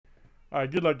All right,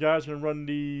 good luck, guys. Going to run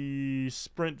the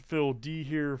Sprint Fill D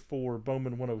here for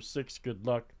Bowman 106. Good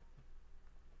luck.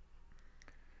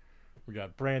 We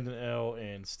got Brandon L.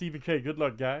 and Stephen K. Good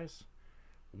luck, guys.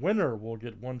 Winner will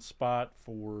get one spot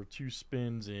for 2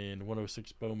 spins in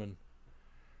 106 Bowman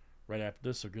right after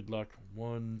this. So good luck.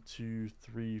 1, 2,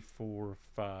 3, 4,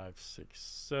 5, 6,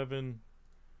 7.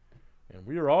 And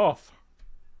we are off.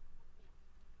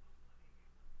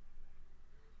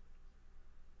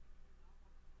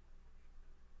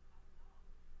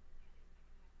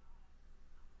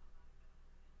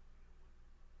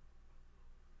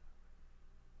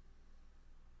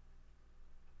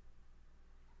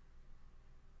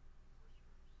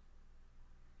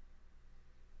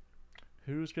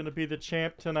 Who's going to be the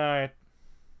champ tonight?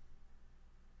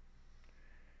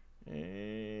 And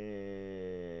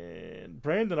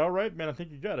Brandon, all right, man. I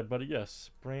think you got it, buddy.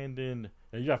 Yes, Brandon.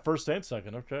 Yeah, you got first and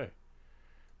second. Okay.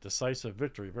 Decisive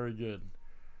victory. Very good.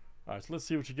 All right, so let's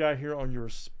see what you got here on your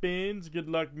spins. Good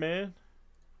luck, man.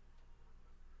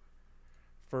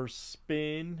 First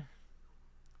spin.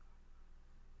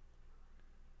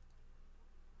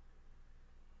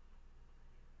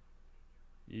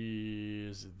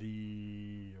 Is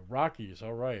the Rockies.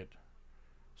 All right.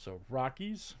 So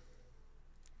Rockies.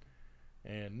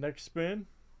 And next spin.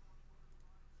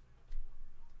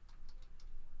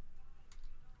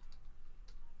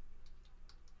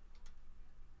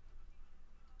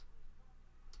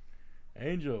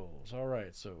 Angels. All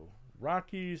right. So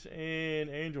Rockies and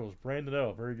Angels. Brandon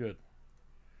L. Very good.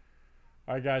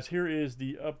 All right, guys. Here is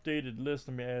the updated list.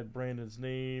 Let me add Brandon's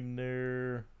name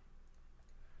there.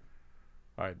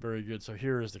 All right, very good. So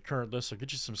here is the current list. So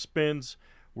get you some spins.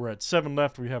 We're at 7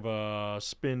 left. We have a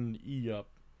spin E up,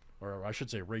 or I should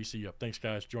say race E up. Thanks,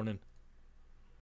 guys. Join in.